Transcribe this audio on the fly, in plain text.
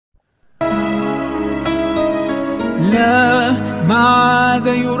لا ما عاد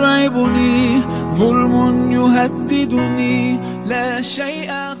يرعبني ظلم يهددني لا شيء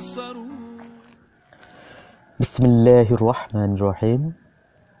أخسر বিসমিল্লাহির রহমানির রহিম।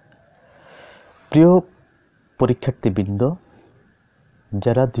 প্রিয় পরীক্ষার্থীবৃন্দ,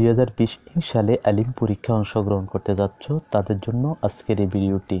 যারা 2020 সালে আলিম পরীক্ষা অংশগ্রহণ করতে যাচ্ছ তাদের জন্য আজকের এই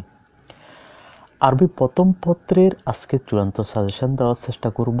ভিডিওটি। আরবি প্রথম পত্রের আজকে চূড়ান্ত সাজেশন দেওয়ার চেষ্টা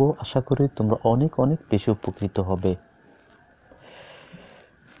করব। আশা করি তোমরা অনেক বেশি উপকৃত হবে।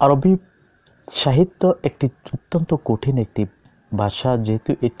 আরবি সাহিত্য একটি অত্যন্ত কঠিন একটি ভাষা,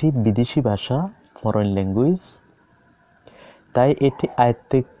 যেহেতু এটি বিদেশি ভাষা, ফরেন ল্যাঙ্গুয়েজ, তাই এটি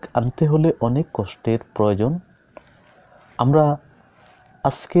আয়ত্তে আনতে হলে অনেক কষ্টের প্রয়োজন। আমরা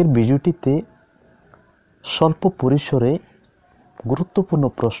আজকের ভিডিওটিতে স্বল্প পরিসরে গুরুত্বপূর্ণ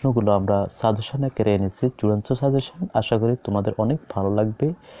প্রশ্নগুলো আমরা সাজেশনে কেড়ে এনেছি, চূড়ান্ত সাজেশন। আশা করি তোমাদের অনেক ভালো লাগবে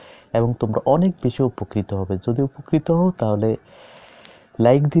এবং তোমরা অনেক বেশি উপকৃত হবে। যদি উপকৃত হও তাহলে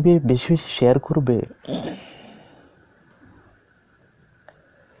লাইক দিবে, বেশি বেশি শেয়ার করবে।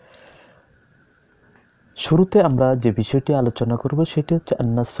 শুরুতে আমরা যে বিষয়টি আলোচনা করব সেটি হচ্ছে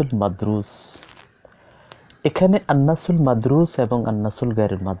আন্নাসুল মাদরুস। এখানে আন্নাসুল মাদরুস এবং আন্নাসুল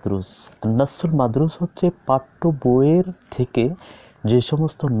গায়রুল মাদরুস। আন্নাসুল মাদরুস হচ্ছে পাঠ্য বইয়ের থেকে যে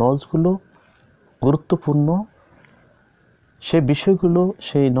সমস্ত নজগুলো গুরুত্বপূর্ণ সেই বিষয়গুলো,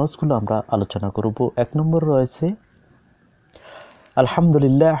 সেই নজগুলো আমরা আলোচনা করব। 1 নম্বর রয়েছে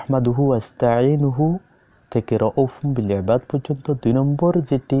আলহামদুলিল্লাহ আহমাদুহু আস্তাঈনুহু থেকে রাউফুম বিল ইবাদ পর্যন্ত। 2 নম্বর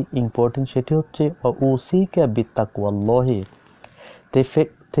যেটি ইম্পর্টেন্ট সেটি হচ্ছে উসিকা বিতাকওয়াল্লাহি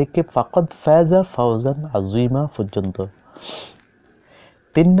থেকে ফাকাদ ফাজা ফাওজান আযীমা পর্যন্ত।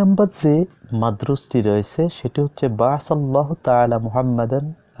 3 নম্বর যে মাদ্রুসটি রয়েছে সেটি হচ্ছে বাসাল্লাহু তাআলা মুহাম্মাদান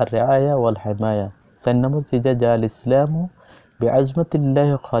আর-রিআয়া ওয়াল হিমায়া। 4 নম্বর জিজা জাল ইসলামু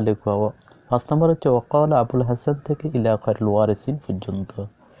বিআজমাতিল্লাহি খালিকা। 5 নম্বর হচ্ছে ওয়াকালা আবুল হাসান থেকে ইলা খায়রুল ওয়ারিসিন পর্যন্ত।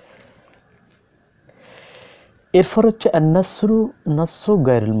 এরপর হচ্ছে নাসরু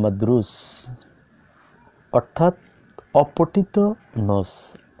গায়রুল মাদরুস, অর্থাৎ অপঠিত নস,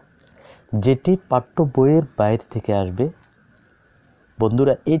 যেটি পাঠ্য বইয়ের বাইরে থেকে আসবে।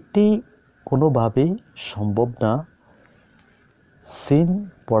 বন্ধুরা, এটি কোনোভাবেই সম্ভব না সিন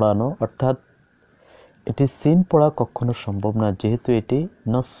পড়ানো, অর্থাৎ এটি সিন পড়া কখনো সম্ভব না, যেহেতু এটি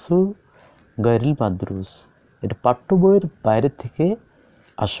নসু গায়রুল মাদরুস, এটি পাঠ্য বইয়ের বাইরে থেকে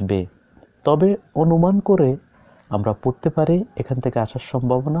আসবে। তবে অনুমান করে আমরা পড়তে পারি এখান থেকে আসার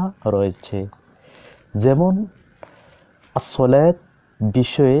সম্ভাবনা রয়েছে। যেমন আসলাত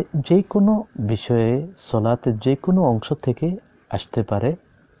বিষয়ে, যে কোনো বিষয়ে, সলাতের যে কোনো অংশ থেকে আসতে পারে।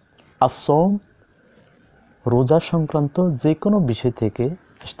 আসম রোজা সংক্রান্ত যে কোনো বিষয় থেকে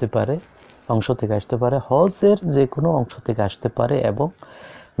আসতে পারে, অংশ থেকে আসতে পারে। হজের যে কোনো অংশ থেকে আসতে পারে এবং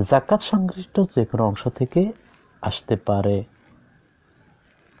যাকাত সংশ্লিষ্ট যে কোনো অংশ থেকে আসতে পারে।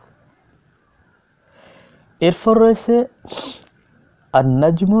 এরপর রয়েছে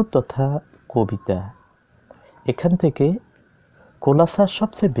আন-নাজমু তথা কবিতা। এখান থেকে খোলাসা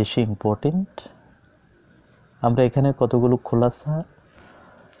সবচেয়ে বেশি ইম্পর্টেন্ট। আমরা এখানে কতগুলো খোলাসা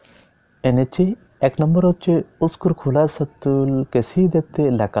এনেছি। 1 নম্বর হচ্ছে উজকুর খুলাসাতুল কাসিদাতে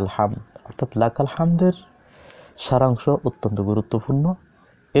লাকাল হামদ, অর্থাৎ লাকাল হামদের সারাংশ অত্যন্ত গুরুত্বপূর্ণ।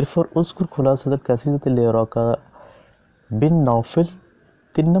 এরপর উজকুর খুলাসাতুল কাসিদাতে লিরাকা বিন নওফল।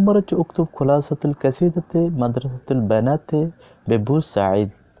 3 নম্বর হচ্ছে উক্তুব খুলাসাতুল কাসিদাতে মাদ্রাসাতুল বানাতে বেবু সাঈদ।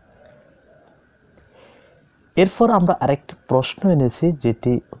 এরপর আমরা আরেকটি প্রশ্ন এনেছি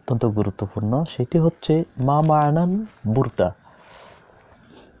যেটি অত্যন্ত গুরুত্বপূর্ণ, সেটি হচ্ছে মা মা'নাল বুরদা,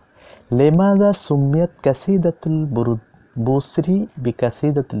 লিমাযা সুমিয়াত কাসিদাতুল বুসরি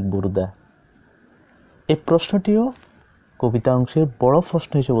বিকাসিদাতুল বুরদা। এই প্রশ্নটিও কবিতা অংশের বড়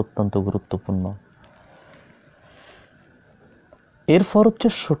প্রশ্ন হিসেবে অত্যন্ত গুরুত্বপূর্ণ। এরপর হচ্ছে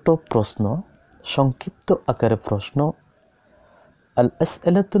ছোট প্রশ্ন, সংক্ষিপ্ত আকারে প্রশ্ন, আল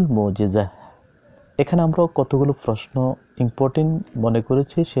আসআলাতুল মুজিজা। এখানে আমরা কতগুলো প্রশ্ন ইম্পর্টেন্ট মনে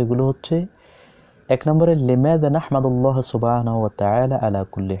করেছি, সেগুলো হচ্ছে 1 নম্বরে লিমাযা নাহমাদুল্লাহ সুবহানাহু ওয়া তাআলা আলা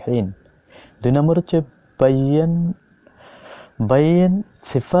কুল্লি হিন। 2 নম্বর হচ্ছে বায়ান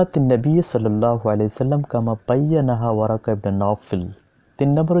সিফাতিন নবী সাল্লাল্লাহু আলাইহি ওয়াসাল্লাম কামা বায়ানাহা ওয়ারাকা ইবনে নওফল। 3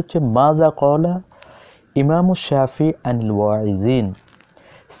 নম্বর হচ্ছে মাযা ক্বালা ইমাম শাফি আনিল ওয়াইজিন।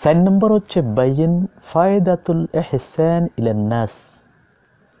 4 নম্বর হচ্ছে বায়ান ফায়দাতুল ইহসান ইলান নাস।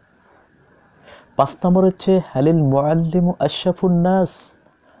 5 নম্বর হচ্ছে হালিল মুআল্লিমু আশরাফুন নাস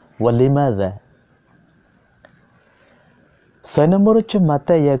ওয়া লিমাযা। 6 নম্বর হচ্ছে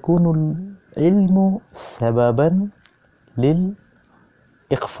মাতা ইয়াকুনুল ইলমু সাবাবান লিল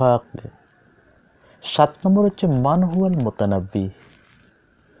ইখফাক। 7 নম্বর হচ্ছে মান হুয়াল মুতানাব্বি।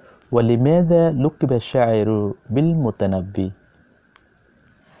 ওয়ালিমাযা লুকিবা শাইরু বিল মুতানাব্বি।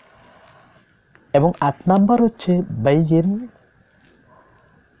 এবং 8 নাম্বার হচ্ছে বাইয়িন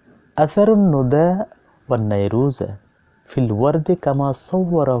আসারুন নুদা ওয়ান নাইরুজা ফিল ওয়ারদি কামা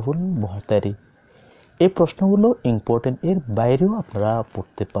সাওয়ারাহুল মুহতারি। এই প্রশ্নগুলো ইম্পর্টেন্ট, এর বাইরেও আপনারা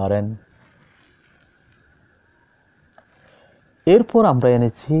পড়তে পারেন। এরপর আমরা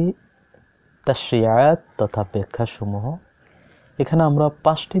এনেছি তাশরিয়াত তথা ব্যাখ্যাসমূহ। এখানে আমরা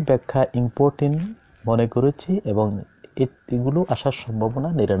 5টি ব্যাখ্যা ইম্পর্টেন্ট মনে করেছি এবং এগুলো আসার সম্ভাবনা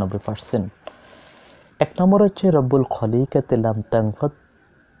 99%। 1 নম্বর হচ্ছে রব্বুল খলিকাতে লাম তানফাদ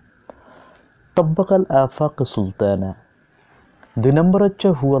তাব্বাকাল আফাক সুলতানা। 2 নম্বর হচ্ছে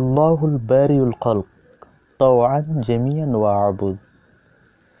হুয়াল্লাহুল বারিউল খালক তাওআন জামিয়ান ওয়া আবুদ।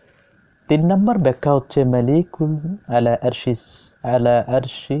 3 নম্বর ব্যাখ্যা হচ্ছে মালিকুল আলা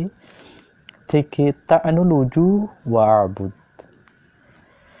আরশি থেকে তাআনুল উজু ওয়া আবুদ।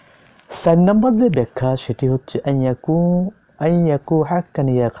 4 নম্বর যে ব্যাখ্যা সেটি হচ্ছে আইয়াকু হাক্কান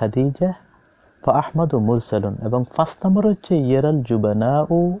ইয়া খাদিজা ফা আহমাদু মুরসালুন। এবং 5 নম্বর হচ্ছে ইয়ারাল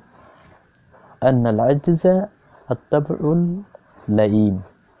জুবানাউ আন্নাল আজজা আত্তাবউল লাইম।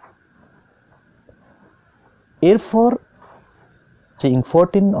 এরপর যে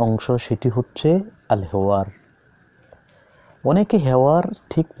ইম্পর্টেন্ট অংশ সেটি হচ্ছে আল হেওয়ার। অনেকে হেওয়ার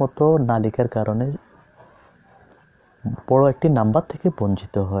ঠিক মতো না লেখার কারণে বড় একটি নাম্বার থেকে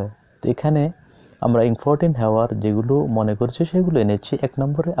বঞ্চিত হয়। তো এখানে আমরা ইম্পর্টেন্ট হেওয়ার যেগুলো মনে করছি সেগুলো এনেছি। 1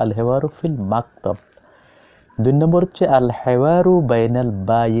 নম্বরে আল হেওয়ারু ফিল মাকতাব। 2 নম্বর হচ্ছে আল হেওয়ারু বাইনাল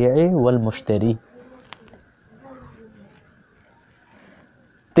বায়ি ওয়াল মুশতারি।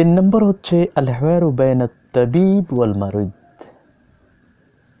 3 নম্বর হচ্ছে আল হেওয়ারু বাইনাত তাবিব ওয়াল মারিদ।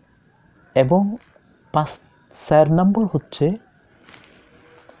 এবং 4 নম্বর হচ্ছে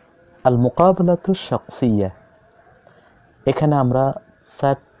আল মুকাবালাতু শাখসিয়া। এখানে আমরা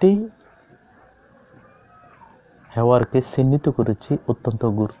 4টি হেওয়ারকে চিহ্নিত করেছি অত্যন্ত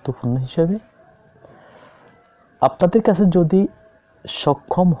গুরুত্বপূর্ণ হিসেবে। আপনাদের কাছে যদি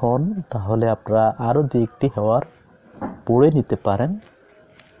সক্ষম হন তাহলে আপনারা আরও 2-1টি হেওয়ার পড়ে নিতে পারেন।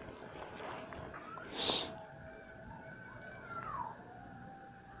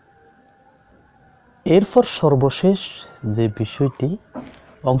 এরপর সর্বশেষ যে বিষয়টি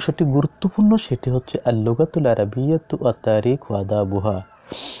অংশটি গুরুত্বপূর্ণ সেটি হচ্ছে আল লুগাতুল আরাবিয়াতু ওয়া তারিখ ওয়া আদাবুহা,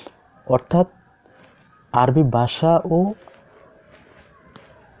 অর্থাৎ আরবি ভাষা ও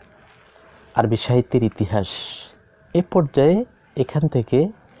আরবি সাহিত্যের ইতিহাস। এ পর্যায়ে এখান থেকে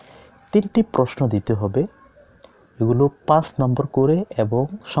 3টি প্রশ্ন দিতে হবে। এগুলো 5 নম্বর করে এবং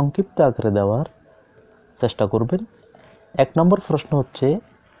সংক্ষিপ্ত আকারে দেওয়ার চেষ্টা করবেন। 1 নম্বর প্রশ্ন হচ্ছে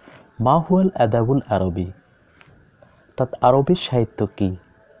মা হুয়াল আদাবুল আরবি, অর্থাৎ আরবি সাহিত্য কি।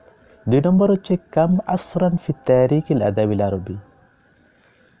 2 নম্বর হচ্ছে কাম আসরান ফি তারিখিল আদাবিল আরবি।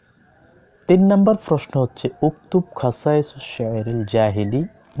 3 নম্বর প্রশ্ন হচ্ছে উকতুব খাসাইসুশ শায়রিল জাহিলি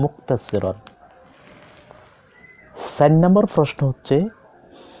মুক্তাসিরান। 4 নম্বর প্রশ্ন হচ্ছে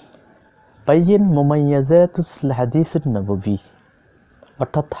বাইয়িন মুমাইয়াজাতুল হাদিসুন নববী,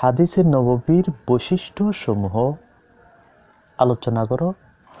 অর্থাৎ হাদিসে নববীর বৈশিষ্ট্যসমূহ আলোচনা করো।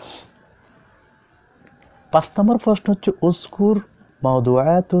 5 নম্বর প্রশ্ন হচ্ছে উজকুর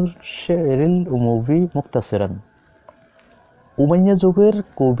মাওদুআতুল শায়রিল উমাবী মুক্তাসিরান, উমাইয়া যুগের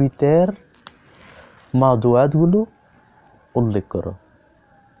কবিতার মাওদুআতগুলো উল্লেখ করো।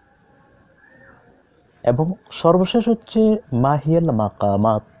 এবং সর্বশেষ হচ্ছে মাহিয়াল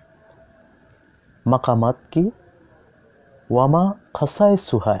মাকামাত, মাকামাত কি, ওয়ামা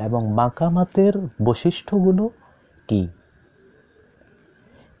খাসাইসুহা, এবং মাকামাতের বৈশিষ্ট্যগুলো কি।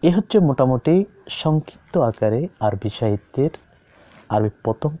 এ হচ্ছে মোটামুটি সংক্ষিপ্ত আকারে আরবি সাহিত্যের আরবি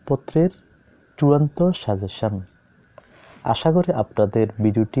প্রথম পত্রের চূড়ান্ত সাজেশন। আশা করি আপনাদের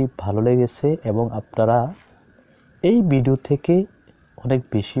ভিডিওটি ভালো লেগেছে এবং আপনারা এই ভিডিও থেকে অনেক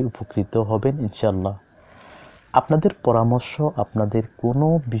বেশি উপকৃত হবেন ইনশাআল্লাহ। আপনাদের পরামর্শ, আপনাদের কোনো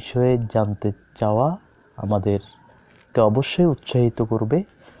বিষয়ে জানতে চাওয়া আমাদেরকে অবশ্যই উৎসাহিত করবে।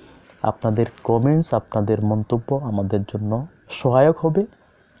 আপনাদের কমেন্টস, আপনাদের মন্তব্য আমাদের জন্য সহায়ক হবে।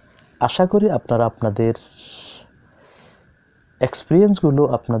 আশা করি আপনারা আপনাদের এক্সপিরিয়েন্সগুলো,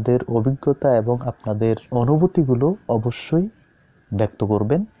 আপনাদের অভিজ্ঞতা এবং আপনাদের অনুভূতিগুলো অবশ্যই ব্যক্ত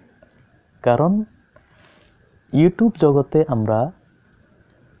করবেন। কারণ ইউটিউব জগতে আমরা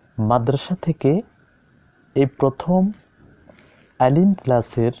মাদ্রাসা থেকে এই প্রথম আলিম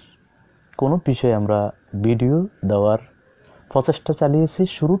ক্লাসের কোনো বিষয়ে আমরা ভিডিও দেওয়ার প্রচেষ্টা চালিয়েছি।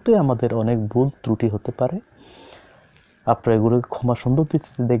 শুরুতে আমাদের অনেক ভুল ত্রুটি হতে পারে, আপনারা এগুলোকে ক্ষমা সুন্দর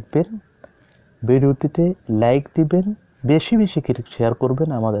দৃষ্টিতে দেখবেন। ভিডিওটিতে লাইক দিবেন, বেশি বেশি শেয়ার করবেন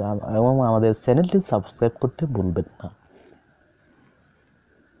এবং আমাদের চ্যানেলটি সাবস্ক্রাইব করতে ভুলবেন না।